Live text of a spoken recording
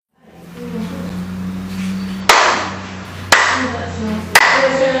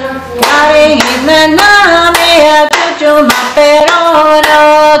Guiding in the Nami, Juju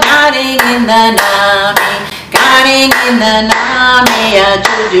Maperono. Guiding in the Nami, guiding in the Nami,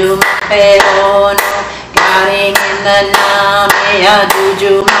 Juju Maperono. Guiding in the Nami,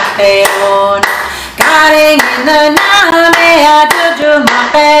 Juju Maperono. Guiding in the Nami, Juju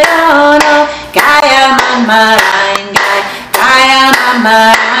Maperono. Gaya Mama Rangai, Gaya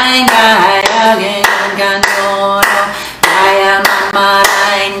Mama Rangai, Yagin Ganyono. Gaya Mama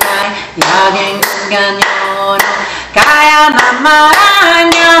Rangai, Yagin Ganyono. Gaya Mama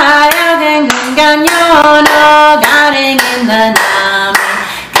Rangai, Yagin Ganyono. Guiding in the Nami,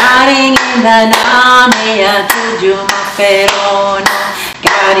 guiding in the Nami, Juju Maperono.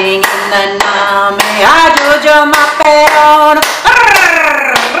 Guiding in the Nami, Juju Maperono.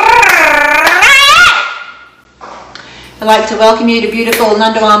 I'd like to welcome you to beautiful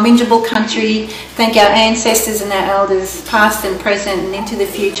Ngunnawal Minjilbul country. Thank our ancestors and our elders, past and present and into the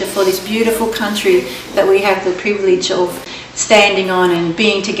future, for this beautiful country that we have the privilege of standing on and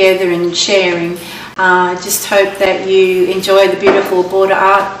being together and sharing. Just hope that you enjoy the beautiful Border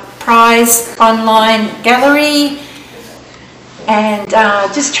Art Prize online gallery, and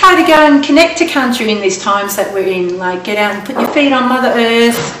just try to go and connect to country in these times that we're in. Like, get out and put your feet on Mother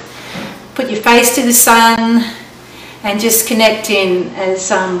Earth, put your face to the sun, and just connect in, as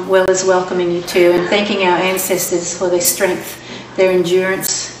well as welcoming you too, and thanking our ancestors for their strength, their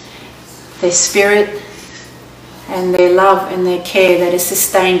endurance, their spirit, and their love and their care that has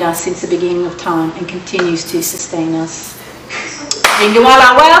sustained us since the beginning of time and continues to sustain us.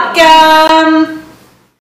 Yindawala, welcome!